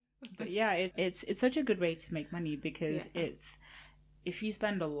it's such a good way to make money because it's, if you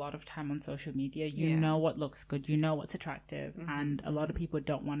spend a lot of time on social media, you know what looks good, you know what's attractive, and a lot of people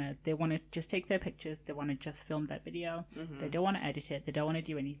don't want to, they want to just take their pictures, they want to just film that video, they don't want to edit it, they don't want to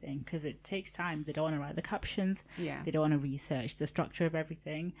do anything because it takes time, they don't want to write the captions, they don't want to research the structure of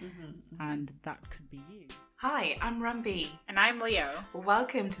everything, and that could be you. Hi, I'm Rumbi. And I'm Leo.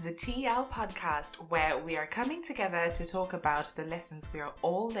 Welcome to the TL podcast, where we are coming together to talk about the lessons we are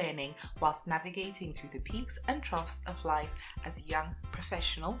all learning whilst navigating through the peaks and troughs of life as young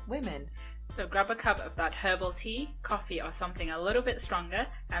professional women. So grab a cup of that herbal tea, coffee, or something a little bit stronger,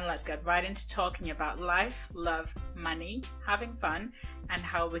 and let's get right into talking about life, love, money, having fun, and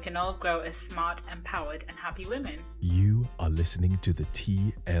how we can all grow as smart, empowered, and happy women. You are listening to the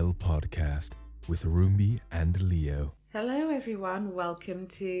TL podcast with Rumbi and Leo. Hello everyone, welcome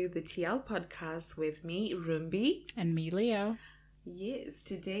to the TL podcast with me, Rumbi. And me, Leo. Yes,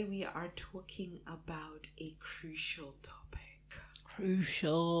 today we are talking about a crucial topic.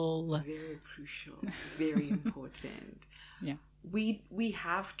 Crucial. Very crucial, very important. Yeah. We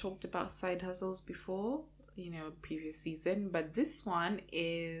have talked about side hustles before, previous season, but this one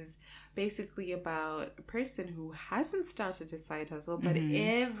is basically about a person who hasn't started a side hustle, but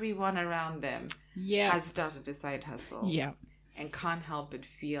everyone around them has started a side hustle. Yeah. And can't help but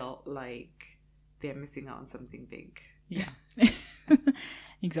feel like they're missing out on something big. Yeah.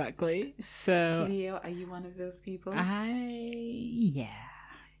 Exactly. So Leo, are you one of those people?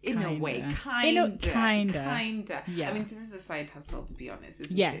 In a way, kinda. Yeah. I mean, this is a side hustle, to be honest,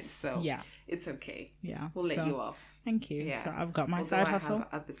 isn't it? So it's okay. Yeah. We'll let you off. Thank you. Yeah. So I've got my Although side I hustle. have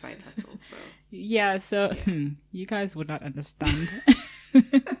other side hustles, so. You guys would not understand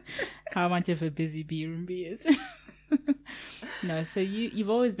how much of a busy bee Rumbi is. No, so you've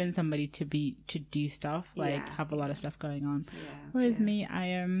always been somebody to do stuff, like have a lot of stuff going on. Yeah. Whereas me, I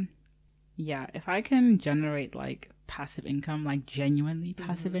am, if I can generate like passive income, like genuinely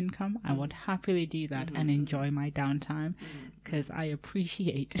passive income, I would happily do that and enjoy my downtime because I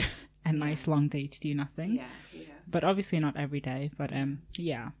appreciate a nice long day to do nothing. Yeah. But obviously not every day, but I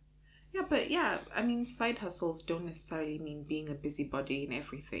mean, side hustles don't necessarily mean being a busybody in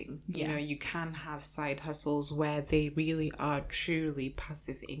everything. You can have side hustles where they really are truly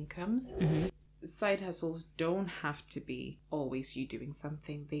passive incomes. Side hustles don't have to be always you doing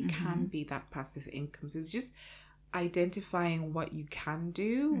something. They can be that passive incomes. It's just identifying what you can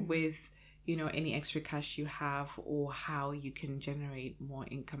do with, any extra cash you have, or how you can generate more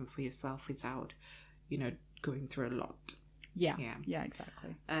income for yourself without, going through a lot. Yeah,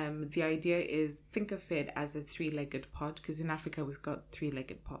 exactly. The idea is, think of it as a three-legged pot, because in Africa we've got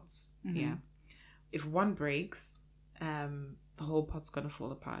three-legged pots. If one breaks, the whole pot's gonna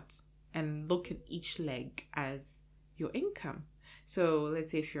fall apart. And look at each leg as your income. So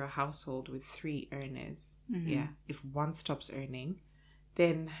let's say if you're a household with 3 earners, if one stops earning,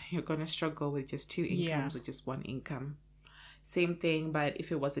 then you're gonna struggle with just 2 incomes or just 1 income. Same thing, but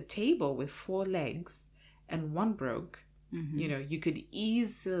if it was a table with 4 legs and one broke, you could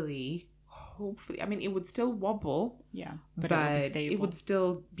easily, hopefully, I mean, it would still wobble, but it would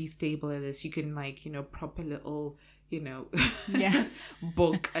still be stable. At least you can prop a little,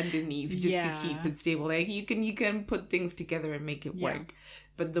 book underneath just to keep it stable. Like you can put things together and make it work.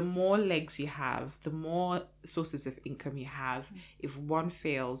 But the more legs you have, the more sources of income you have. If one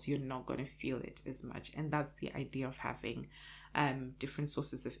fails, you're not going to feel it as much. And that's the idea of having different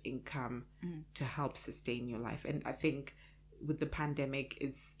sources of income to help sustain your life. And I think with the pandemic,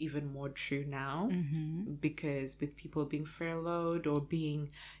 it's even more true now, because with people being furloughed or being,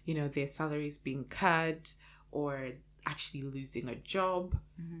 their salaries being cut or actually losing a job,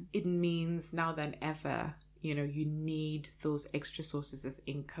 it means now than ever, you need those extra sources of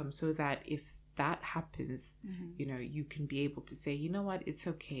income so that if that happens, you can be able to say, you know what, it's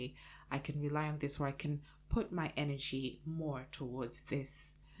okay. I can rely on this, or I can put my energy more towards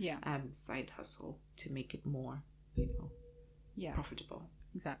this side hustle to make it more, profitable.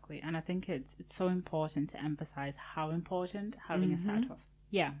 Exactly. And I think it's so important to emphasize how important having a side hustle.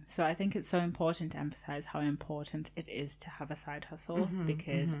 Yeah, so I think it's so important to emphasize how important it is to have a side hustle,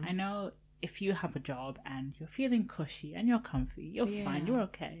 because I know if you have a job and you're feeling cushy and you're comfy, you're fine, you're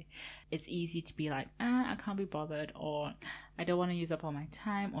okay. It's easy to be like, I can't be bothered, or I don't want to use up all my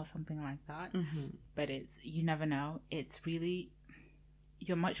time, or something like that. But you never know. It's really,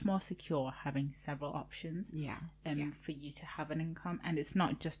 you're much more secure having several options for you to have an income. And it's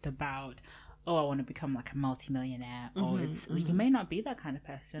not just about, I want to become like a multimillionaire, or you may not be that kind of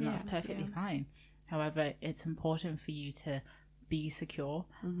person. That's perfectly fine. However, it's important for you to be secure.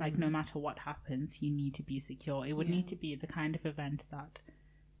 Like no matter what happens, you need to be secure. It would need to be the kind of event that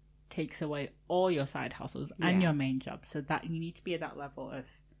takes away all your side hustles and your main job. So that you need to be at that level of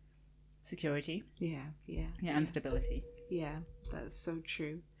security. And stability. Yeah, that's so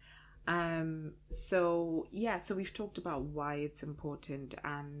true. So we've talked about why it's important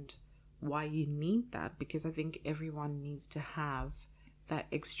and why you need that, because I think everyone needs to have that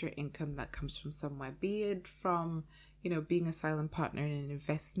extra income that comes from somewhere, be it from, being a silent partner in an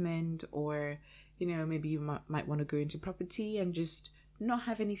investment, or, maybe you might want to go into property and just not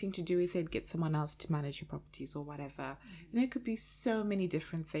have anything to do with it, get someone else to manage your properties or whatever. It could be so many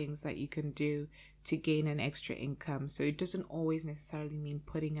different things that you can do to gain an extra income. So it doesn't always necessarily mean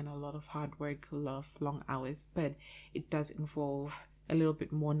putting in a lot of hard work, a lot of long hours, but it does involve a little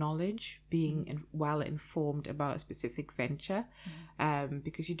bit more knowledge, being well informed about a specific venture,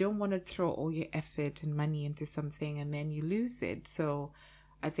 because you don't want to throw all your effort and money into something and then you lose it. So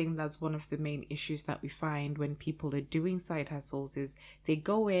I think that's one of the main issues that we find when people are doing side hustles is they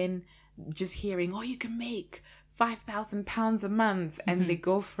go in just hearing, you can make £5,000 a month, and they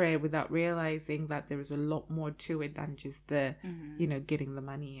go for it without realizing that there is a lot more to it than just the, getting the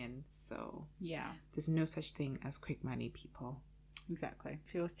money in. So there's no such thing as quick money, people. Exactly.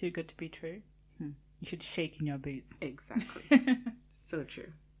 Feels too good to be true. You should shake in your boots. Exactly. So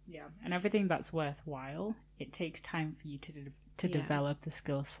true. Yeah. And everything that's worthwhile, it takes time for you to develop the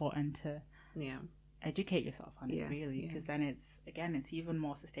skills for and to educate yourself on it, really, because then it's even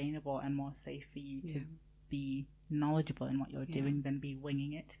more sustainable and more safe for you to be knowledgeable in what you're doing than be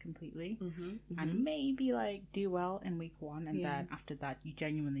winging it completely. And maybe do well in week one, and then after that you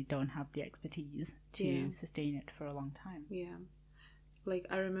genuinely don't have the expertise to sustain it for a long time.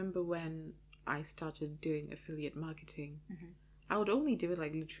 I remember when I started doing affiliate marketing, I would only do it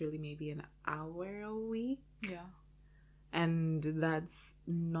literally maybe an hour a week. And that's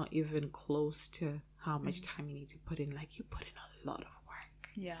not even close to how much time you need to put in. You put in a lot of work.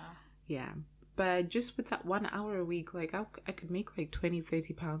 But just with that 1 hour a week, I could make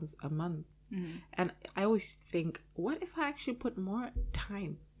 £20-30 a month. And I always think, what if I actually put more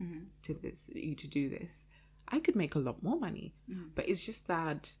time to do this? I could make a lot more money. But it's just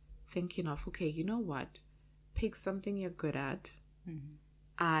that thinking of, okay, you know what? Pick something you're good at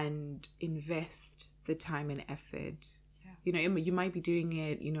and invest the time and effort. You might be doing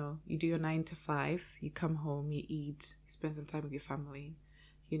it, you do your 9 to 5, you come home, you eat, you spend some time with your family,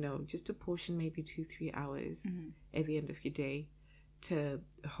 just a portion, maybe 2-3 hours at the end of your day to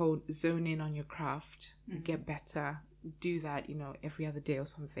zone in on your craft, get better, do that, every other day or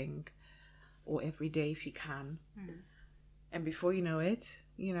something, or every day if you can. And before you know it,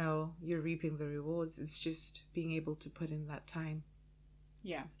 you're reaping the rewards. It's just being able to put in that time.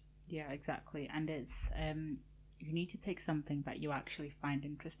 Yeah, exactly. And it's you need to pick something that you actually find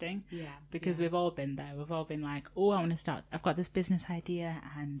interesting. Because we've all been there. We've all been like, I want to start. I've got this business idea,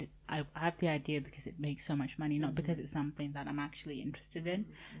 and I have the idea because it makes so much money, not because it's something that I'm actually interested in.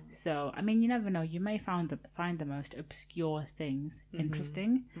 So, you never know. You may find the most obscure things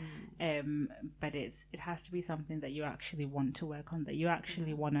interesting, but it has to be something that you actually want to work on, that you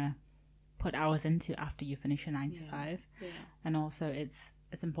actually want to put hours into after you finish your 9 to 5. And also, it's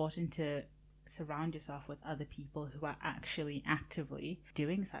important to surround yourself with other people who are actually actively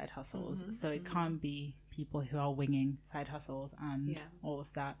doing side hustles. So it can't be people who are winging side hustles and all of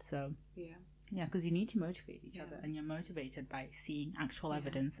that. So because you need to motivate each other, and you're motivated by seeing actual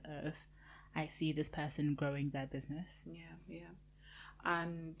evidence of, I see this person growing their business.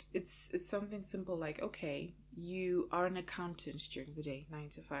 And it's something simple like, okay, you are an accountant during the day, 9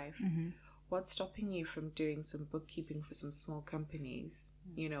 to 5. What's stopping you from doing some bookkeeping for some small companies,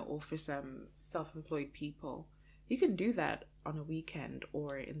 or for some self-employed people? You can do that on a weekend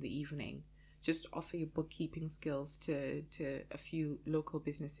or in the evening. Just offer your bookkeeping skills to a few local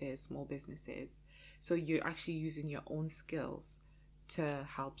businesses, small businesses. So you're actually using your own skills to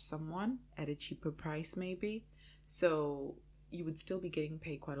help someone at a cheaper price maybe. So you would still be getting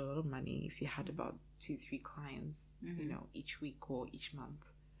paid quite a lot of money if you had about 2-3 clients, each week or each month.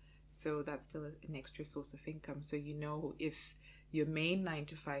 So that's still an extra source of income. So if your main 9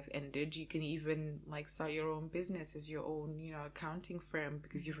 to 5 ended, you can even start your own business as your own accounting firm,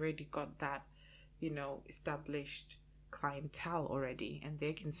 because you've already got that established clientele already, and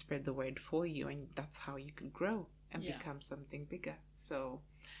they can spread the word for you, and that's how you can grow and become something bigger. So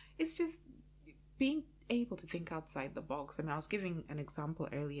it's just being able to think outside the box. I was giving an example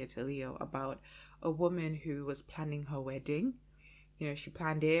earlier to Leo about a woman who was planning her wedding. She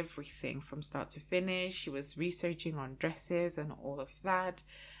planned everything from start to finish. She was researching on dresses and all of that.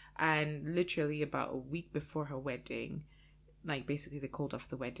 And literally about a week before her wedding, like basically they called off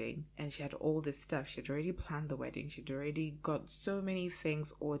the wedding, and she had all this stuff. She'd already planned the wedding. She'd already got so many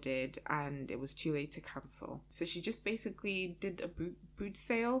things ordered, and it was too late to cancel. So she just basically did a boot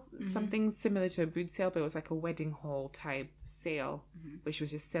sale, something similar to a boot sale, but it was like a wedding hall type sale, where she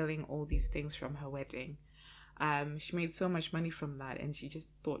was just selling all these things from her wedding. She made so much money from that, and she just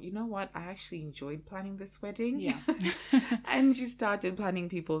thought, you know what, I actually enjoyed planning this wedding. Yeah. And she started planning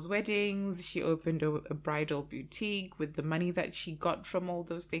people's weddings. She opened a bridal boutique with the money that she got from all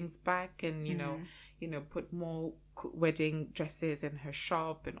those things back, and you know, put more wedding dresses in her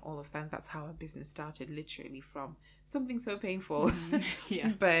shop and all of that. That's how her business started, literally from something so painful.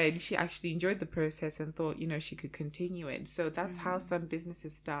 Yeah. But she actually enjoyed the process and thought, you know, she could continue it. So that's how some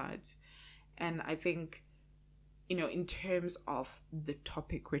businesses start. And I think, you know, in terms of the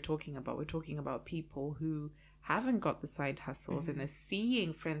topic we're talking about people who haven't got the side hustles and are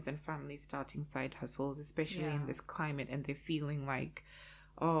seeing friends and family starting side hustles, especially in this climate, and they're feeling like,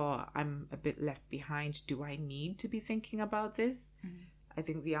 oh, I'm a bit left behind. Do I need to be thinking about this? I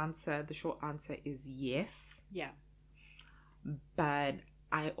think the short answer is yes. Yeah. But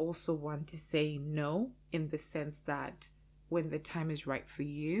I also want to say no, in the sense that when the time is right for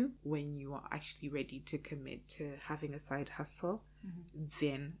you, when you are actually ready to commit to having a side hustle,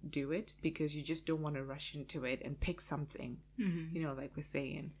 then do it, because you just don't want to rush into it and pick something. You know, like we're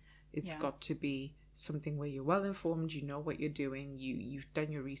saying, it's got to be something where you're well informed, you know what you're doing, you've done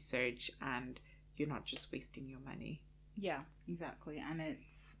your research, and you're not just wasting your money. Yeah, exactly. And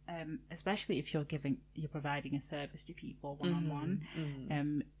it's especially if you're providing a service to people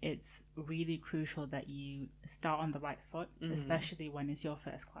one-on-one, it's really crucial that you start on the right foot, especially when it's your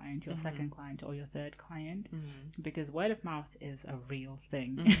first client, your second client, or your third client, because word of mouth is a real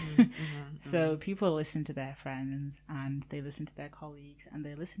thing. So people listen to their friends, and they listen to their colleagues, and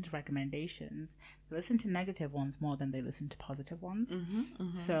they listen to recommendations. They listen to negative ones more than they listen to positive ones.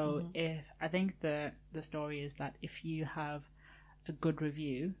 So if I think the story is that if you have a good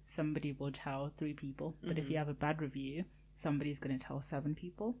review, somebody will tell 3 people, but if you have a bad review, somebody's going to tell 7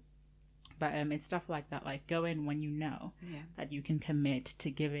 people. But it's stuff like that, like go in when you know that you can commit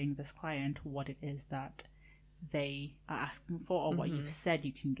to giving this client what it is that they are asking for, or what you've said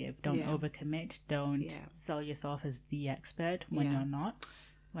you can give. Don't overcommit. Don't sell yourself as the expert when you're not.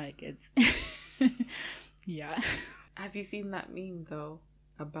 Like, it's Have you seen that meme though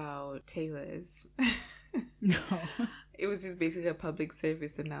about tailors? No. It was just basically a public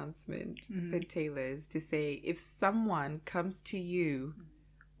service announcement for tailors to say, if someone comes to you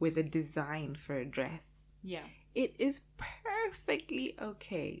with a design for a dress, it is perfectly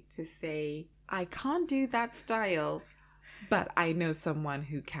okay to say, I can't do that style, but I know someone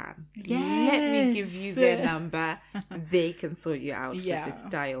who can. Yes. Let me give you their number. They can sort you out for this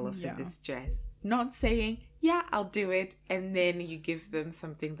style or for this dress. Not saying, yeah, I'll do it, and then you give them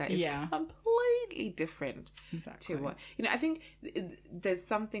something that is completely different to what, you know. I think there's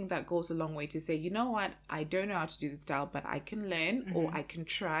something that goes a long way to say, you know what, I don't know how to do the style, but I can learn, or I can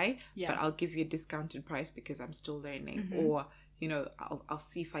try, but I'll give you a discounted price because I'm still learning, or, you know, I'll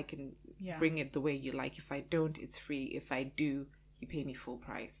see if I can bring it the way you like. If I don't, it's free. If I do, you pay me full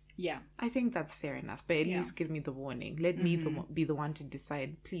price. I think that's fair enough, but at least give me the warning. Let me be the one to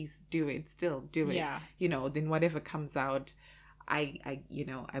decide, please do it, still do it. You know, then whatever comes out, I you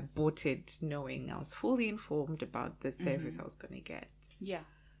know, I bought it knowing I was fully informed about the service I was going to get.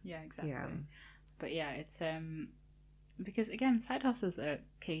 Exactly. But it's because again, side hustles are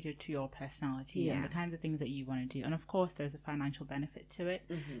catered to your personality and the kinds of things that you want to do, and of course there's a financial benefit to it.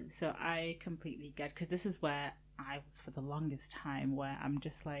 So I completely get, because this is where I was for the longest time, where I'm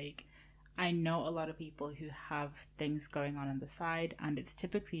just like, I know a lot of people who have things going on the side, and it's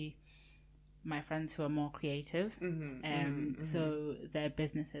typically my friends who are more creative, so their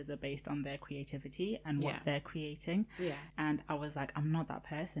businesses are based on their creativity and what they're creating. And I was like, I'm not that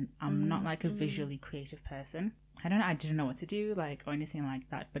person. I'm not like a visually creative person. I didn't know what to do, like, or anything like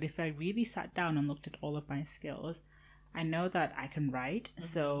that. But if I really sat down and looked at all of my skills, I know that I can write,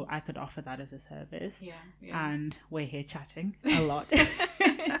 so I could offer that as a service. And we're here chatting a lot.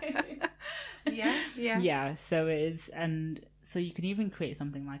 So it's, and so you can even create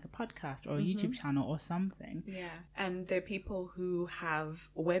something like a podcast or a YouTube channel or something. And there are people who have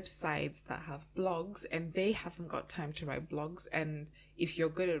websites that have blogs, and they haven't got time to write blogs. And if you're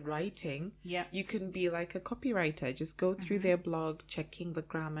good at writing, you can be like a copywriter. Just go through their blog, checking the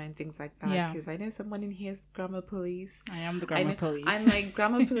grammar and things like that. Because I know someone in here is grammar police. I am the grammar police. I'm like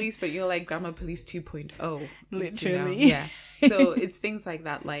grammar police, but you're like grammar police 2.0. Literally. You know? So it's things like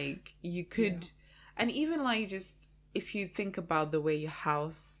that. Like you could, and even like just if you think about the way your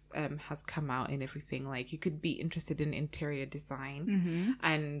house has come out and everything, like you could be interested in interior design,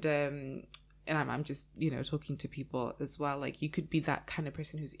 and I'm just, talking to people as well. Like you could be that kind of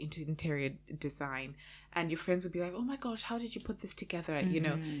person who's into interior design, and your friends would be like, oh my gosh, how did you put this together?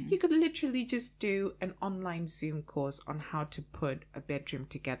 You could literally just do an online Zoom course on how to put a bedroom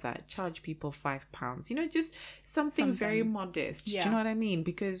together, charge people £5, just something very modest. Do you know what I mean?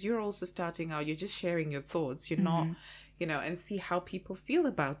 Because you're also starting out, you're just sharing your thoughts. You're not, and see how people feel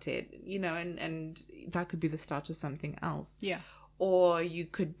about it, and that could be the start of something else. Yeah. Or you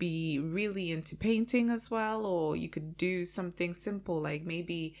could be really into painting as well, or you could do something simple, like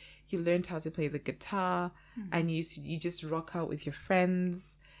maybe you learned how to play the guitar and you just rock out with your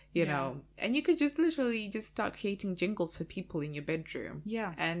friends, know, and you could just literally just start creating jingles for people in your bedroom.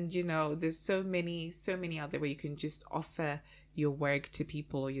 Yeah. And, there's so many out there where you can just offer your work to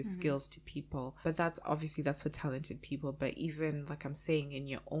people or your skills to people. But that's for talented people. But even like I'm saying, in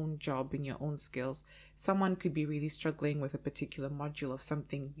your own job, in your own skills, someone could be really struggling with a particular module of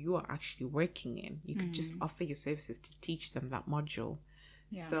something you are actually working in. You could just offer your services to teach them that module.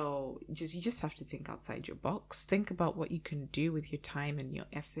 Yeah. So you just have to think outside your box. Think about what you can do with your time and your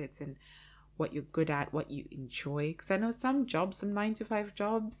efforts, and what you're good at, what you enjoy. Because I know some 9-to-5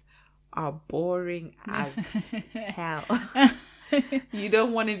 jobs are boring as hell. You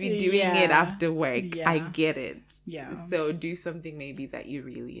don't want to be doing it after work. I get it. Yeah. So do something maybe that you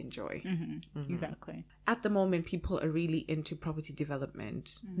really enjoy. Exactly. At the moment, people are really into property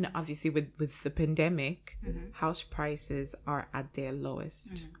development. Now, obviously, with the pandemic, house prices are at their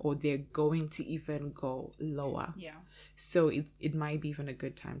lowest, or they're going to even go lower. Yeah. So it might be even a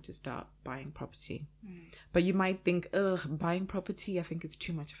good time to start buying property. But you might think, buying property, I think it's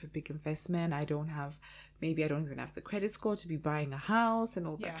too much of a big investment. Maybe I don't even have the credit score to be buying a house and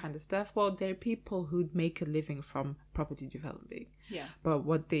all that kind of stuff. Well, there are people who make a living from property developing. Yeah. But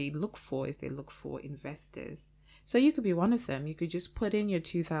what they look for is investors. So you could be one of them. You could just put in your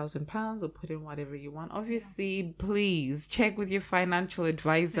 £2,000 or put in whatever you want. Obviously, please check with your financial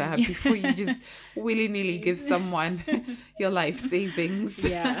advisor before you just willy-nilly give someone your life savings.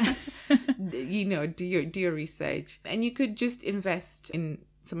 Yeah. Do your research. And you could just invest in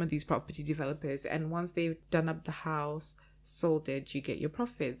some of these property developers, and once they've done up the house, sold it, you get your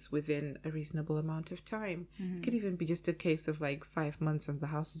profits within a reasonable amount of time. It could even be just a case of like 5 months and the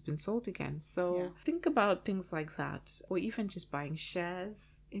house has been sold again. So think about things like that, or even just buying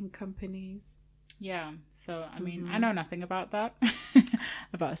shares in companies. Yeah, so I mean, I know nothing about that,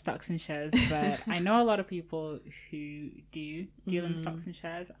 about stocks and shares, but I know a lot of people who do deal in stocks and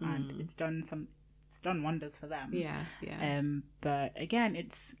shares, and it's done wonders for them. Yeah. But again,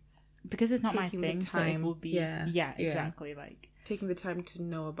 it's because it's not taking my thing, so it will be exactly like taking the time to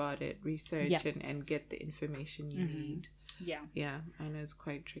know about it, research and get the information you need. Yeah, I know it's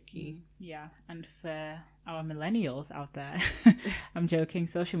quite tricky. Yeah, and for our millennials out there, I'm joking,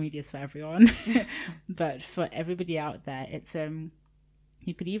 social media is for everyone, but for everybody out there, it's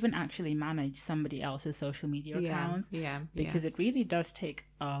you could even actually manage somebody else's social media accounts. Because it really does take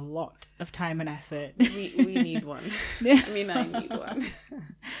a lot of time and effort. We need one. I mean, I need one.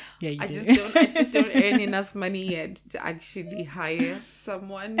 Yeah, you do. I just don't earn enough money yet to actually hire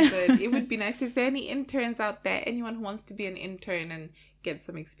someone. But it would be nice if there are any interns out there, anyone who wants to be an intern and get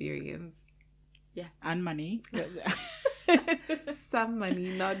some experience. Yeah. And money. Some money,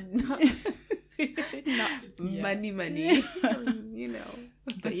 not money.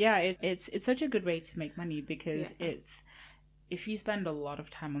 But yeah, it's such a good way to make money, because it's, if you spend a lot of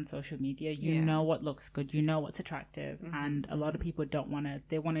time on social media, you know what looks good, you know what's attractive, and a lot of people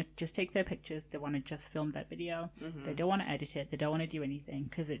they want to just take their pictures, they want to just film that video, they don't want to edit it, they don't want to do anything,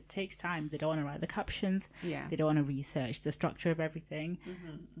 because it takes time. They don't want to write the captions, they don't want to research the structure of everything,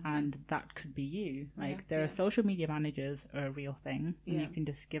 and that could be you. Like there are social media managers are a real thing, and you can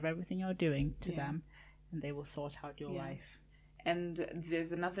just give everything you're doing to them, and they will sort out your life. And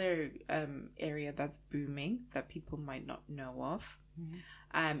there's another area that's booming that people might not know of,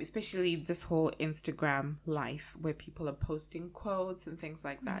 especially this whole Instagram life where people are posting quotes and things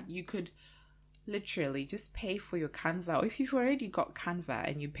like that. You could literally just pay for your Canva, or if you've already got Canva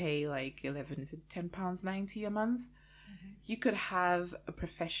and you pay like £10.90 a month, you could have a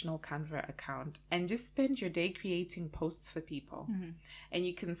professional Canva account and just spend your day creating posts for people, and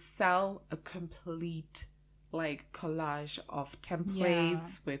you can sell a complete like collage of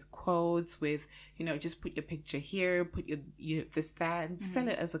templates with quotes, with just put your picture here, put your this, that, and sell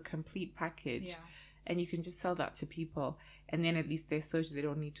it as a complete package, and you can just sell that to people, and then at least they're social, they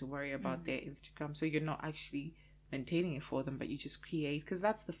don't need to worry about their Instagram, so you're not actually maintaining it for them, but you just create, because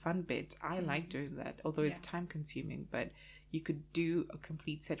that's the fun bit. I like doing that, although it's time consuming, but you could do a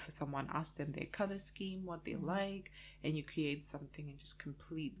complete set for someone, ask them their color scheme, what they like, and you create something and just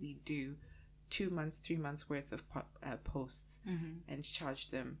completely do 2 months, 3 months worth of posts and charge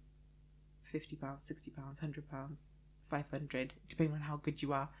them £50, £60, £100, £500, depending on how good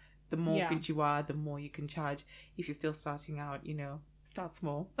you are. The more good you are, the more you can charge. If you're still starting out, you know, start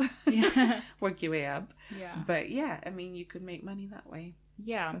small, work your way up. But yeah, I mean, you could make money that way.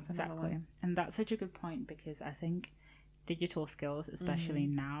 Yeah, exactly. And that's such a good point, because I think digital skills, especially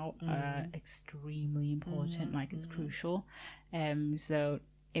now, are extremely important. Like, it's crucial. So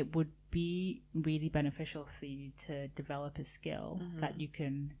it would be really beneficial for you to develop a skill that you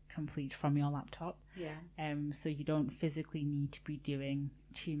can complete from your laptop. So you don't physically need to be doing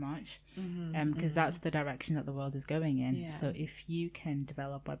too much, because that's the direction that the world is going in. So if you can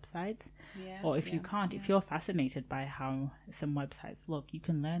develop websites, or if you can't, if you're fascinated by how some websites look, you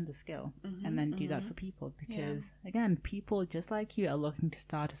can learn the skill and then do that for people, because again, people just like you are looking to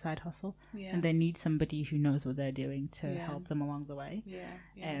start a side hustle, and they need somebody who knows what they're doing to help them along the way.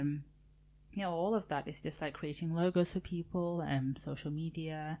 You know, all of that is just like creating logos for people, social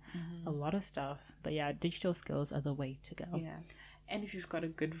media, a lot of stuff. But yeah, digital skills are the way to go. And if you've got a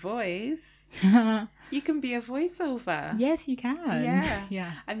good voice, you can be a voiceover. Yes, you can.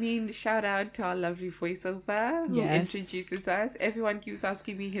 Yeah. I mean, shout out to our lovely voiceover who introduces us. Everyone keeps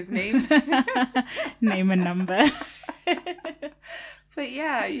asking me his name. Name and number. But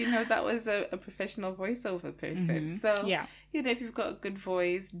yeah, you know, that was a professional voiceover person. So, you know, if you've got a good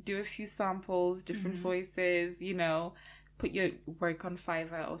voice, do a few samples, different voices, you know, put your work on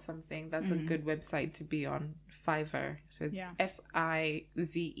Fiverr or something. That's a good website to be on, Fiverr. So it's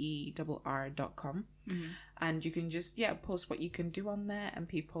fiverr.com. And you can just, post what you can do on there, and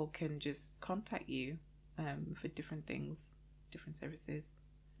people can just contact you for different things, different services.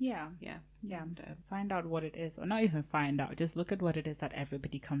 And, find out what it is, or not even find out, just look at what it is that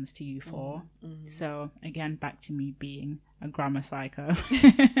everybody comes to you for. So again, back to me being a grammar psycho.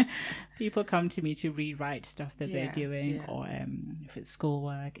 People come to me to rewrite stuff that they're doing, or if it's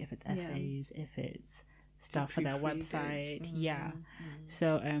schoolwork, if it's essays, if it's stuff for their website.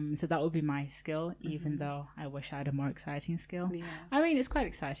 So so that would be my skill, even though I wish I had a more exciting skill. I mean, it's quite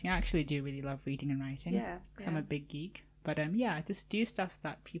exciting. I actually do really love reading and writing, because I'm a big geek. But just do stuff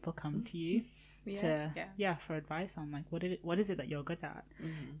that people come to you for advice on, like what is it that you're good at,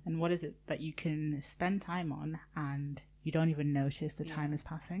 and what is it that you can spend time on and you don't even notice the time is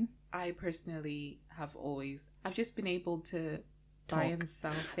passing. I personally I've just been able to buy and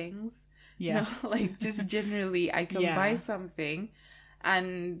sell things. You know, like just generally I can buy something,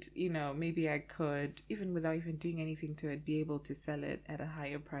 and you know, maybe I could, even without even doing anything to it, be able to sell it at a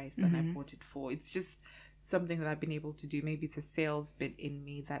higher price than I bought it for. It's just something that I've been able to do. Maybe it's a sales bit in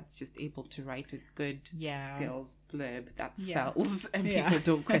me that's just able to write a good sales blurb that sells, and people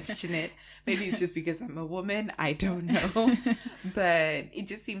don't question it. Maybe it's just because I'm a woman, I don't know. But it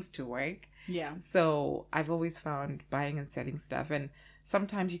just seems to work. So I've always found buying and selling stuff, and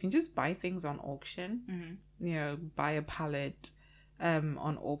sometimes you can just buy things on auction. You know, buy a palette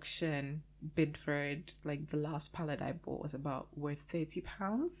on auction, bid for it. Like the last palette I bought was worth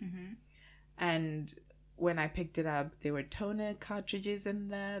 £30. And when I picked it up, there were toner cartridges in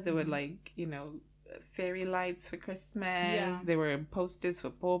there. There were like, you know, fairy lights for Christmas. There were posters for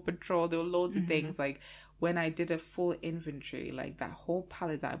Paw Patrol. There were loads of things. Like when I did a full inventory, like that whole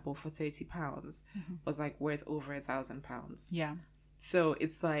palette that I bought for £30 was like worth over £1,000. So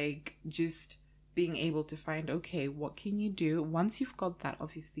it's like just being able to find, okay, what can you do? Once you've got that,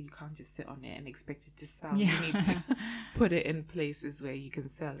 obviously you can't just sit on it and expect it to sell. You need to put it in places where you can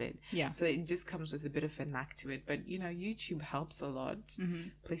sell it. So it just comes with a bit of a knack to it. But, you know, YouTube helps a lot.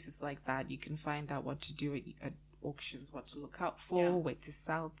 Places like that, you can find out what to do at auctions, what to look out for, where to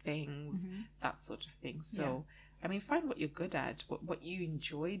sell things, that sort of thing. So, I mean, find what you're good at, what you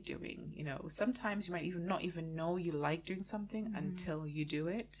enjoy doing. You know, sometimes you might even not even know you like doing something until you do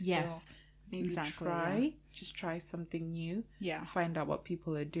it. So maybe just try something new. Find out what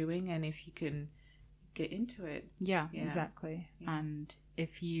people are doing, and if you can get into it. Exactly. And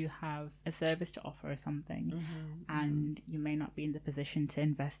if you have a service to offer or something, and you may not be in the position to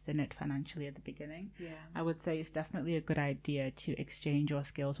invest in it financially at the beginning, I would say it's definitely a good idea to exchange your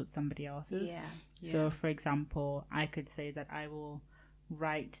skills with somebody else's. So for example, I could say that I will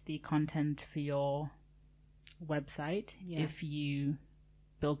write the content for your website if you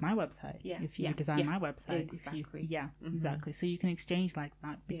build my website, if you design my website, exactly. Exactly. So you can exchange like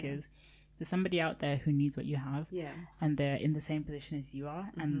that, because there's somebody out there who needs what you have, and they're in the same position as you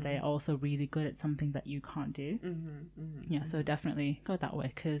are, and they're also really good at something that you can't do. So definitely go that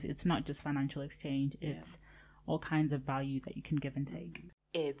way, because it's not just financial exchange, it's all kinds of value that you can give and take.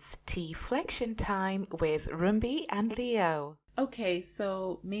 It's Tea-flexion time with Rumbi and Leo. Okay,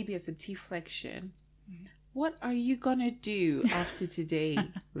 so maybe as a Tea-flexion, what are you gonna do after today,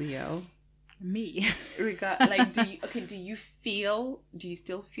 Leo? Me. Like, do you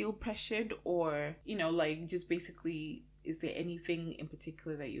still feel pressured, or, you know, like, just basically, is there anything in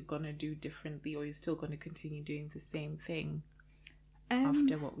particular that you're gonna do differently, or you're still gonna continue doing the same thing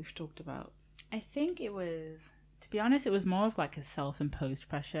after what we've talked about? I think it was, to be honest, it was more of like a self-imposed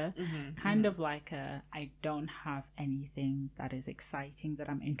pressure, kind of like I don't have anything that is exciting that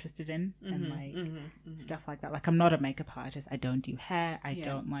I'm interested in, and like stuff like that. Like, I'm not a makeup artist. I don't do hair. I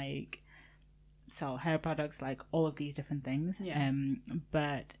don't like sell hair products, like all of these different things.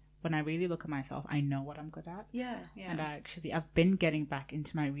 But when I really look at myself, I know what I'm good at. And I've been getting back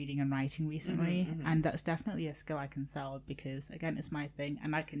into my reading and writing recently, and that's definitely a skill I can sell, because again, it's my thing,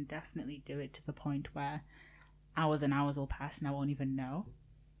 and I can definitely do it to the point where hours and hours will pass and I won't even know.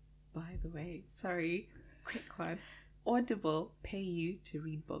 By the way, sorry, quick one. Audible pay you to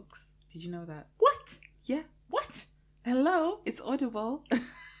read books. Did you know that? What? Yeah. What? Hello, it's Audible.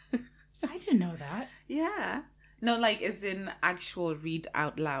 I didn't know that. Yeah. No, like, as in actual read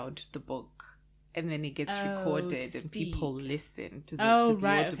out loud the book, and then it gets recorded and people listen to the Audible.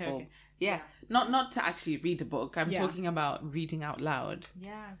 Okay. Yeah. Not to actually read a book. I'm talking about reading out loud.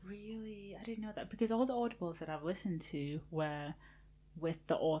 Yeah, really. I didn't know that, because all the Audibles that I've listened to were with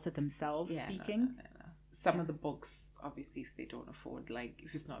the author themselves speaking. No. Some of the books, obviously, if they don't afford, like,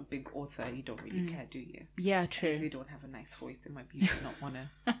 if it's not a big author, you don't really care, do you? Yeah, true. If they don't have a nice voice, they might be not want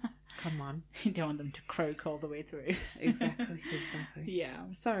to. Come on. You don't want them to croak all the way through. Exactly. Yeah.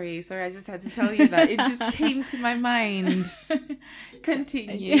 Sorry, I just had to tell you that. It just came to my mind.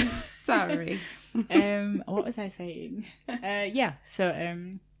 Continue. Sorry. What was I saying?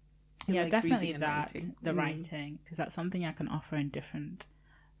 So like definitely that, the writing, because that's something I can offer in different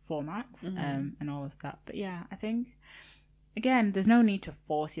formats, and all of that. But yeah, I think, again, there's no need to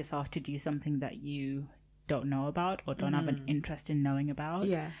force yourself to do something that you don't know about or don't have an interest in knowing about.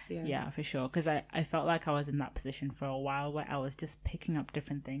 Yeah, for sure, because I felt like I was in that position for a while, where I was just picking up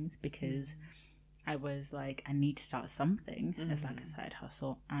different things because I was like, I need to start something as like a side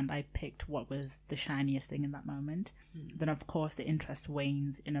hustle, and I picked what was the shiniest thing in that moment. Then of course the interest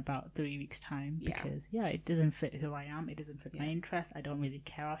wanes in about 3 weeks time, because it doesn't fit who I am, it doesn't fit my interests, I don't really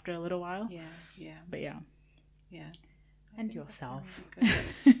care after a little while. But and yourself.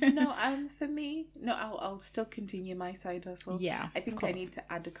 Really no, for me, no, I'll still continue my side hustle. I think I need to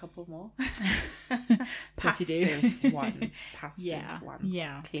add a couple more. Passive ones.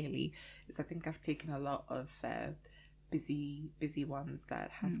 Clearly, because I think I've taken a lot of busy ones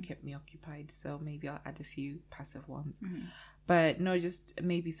that have kept me occupied. So maybe I'll add a few passive ones. But no, just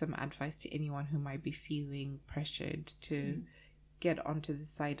maybe some advice to anyone who might be feeling pressured to get onto the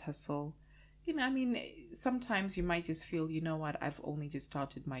side hustle. You know, I mean, sometimes you might just feel, you know what, I've only just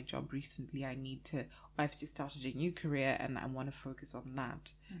started my job recently. I've just started a new career and I want to focus on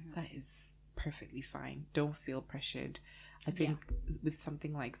that. That is perfectly fine. Don't feel pressured. I think with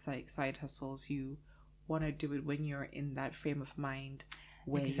something like side hustles, you want to do it when you're in that frame of mind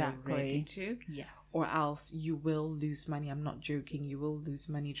where you're ready to. Yes. Or else you will lose money. I'm not joking. You will lose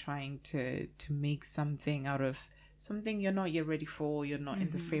money trying to make something out of something you're not yet ready for, you're not in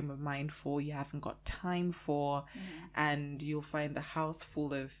the frame of mind for, you haven't got time for, and you'll find the house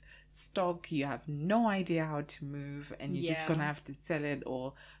full of stock you have no idea how to move, and you're just gonna have to sell it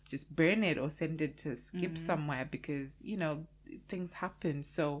or just burn it or send it to skip somewhere, because, you know, things happen.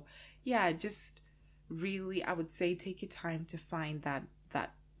 So yeah, just really, I would say, take your time to find that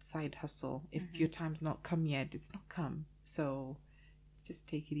side hustle. If your time's not come yet, it's not come. So just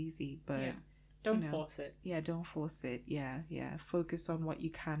take it easy, but don't force it. Yeah, don't force it. Yeah. Focus on what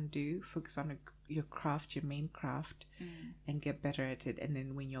you can do. Focus on your craft, your main craft, and get better at it. And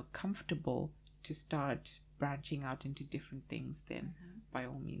then when you're comfortable to start branching out into different things, then by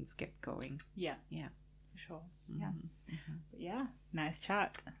all means get going. Yeah. For sure. But yeah, nice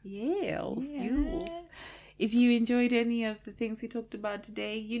chat. Yes. If you enjoyed any of the things we talked about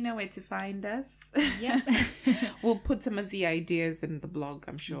today, you know where to find us. Yeah. We'll put some of the ideas in the blog,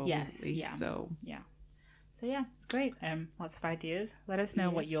 I'm sure. Yes. So yeah, it's great. Lots of ideas. Let us know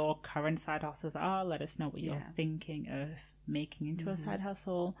what your current side hustles are. Let us know what you're thinking of making into a side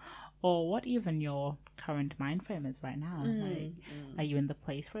hustle, or what even your current mind frame is right now. Like, are you in the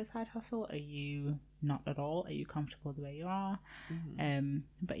place for a side hustle? Are you not at all? Are you comfortable the way you are?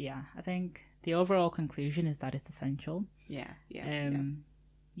 But yeah, I think the overall conclusion is that it's essential. Yeah,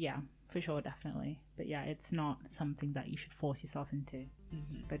 for sure, definitely. But yeah, it's not something that you should force yourself into.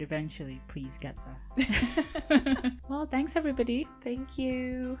 But eventually, please get there. Well, thanks everybody. Thank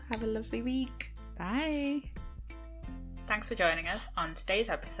you. Have a lovely week. Bye. Thanks for joining us on today's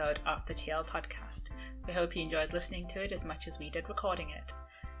episode of the TL Podcast. We hope you enjoyed listening to it as much as we did recording it.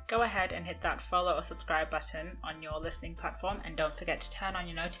 Go ahead and hit that follow or subscribe button on your listening platform, and don't forget to turn on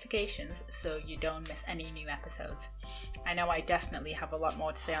your notifications so you don't miss any new episodes. I know I definitely have a lot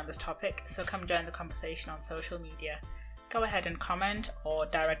more to say on this topic, so come join the conversation on social media. Go ahead and comment or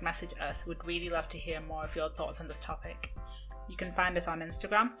direct message us. We'd really love to hear more of your thoughts on this topic. You can find us on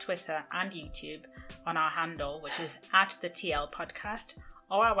Instagram, Twitter and YouTube on our handle, which is @TheTLPodcast,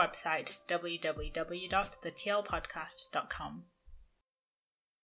 or our website www.thetlpodcast.com.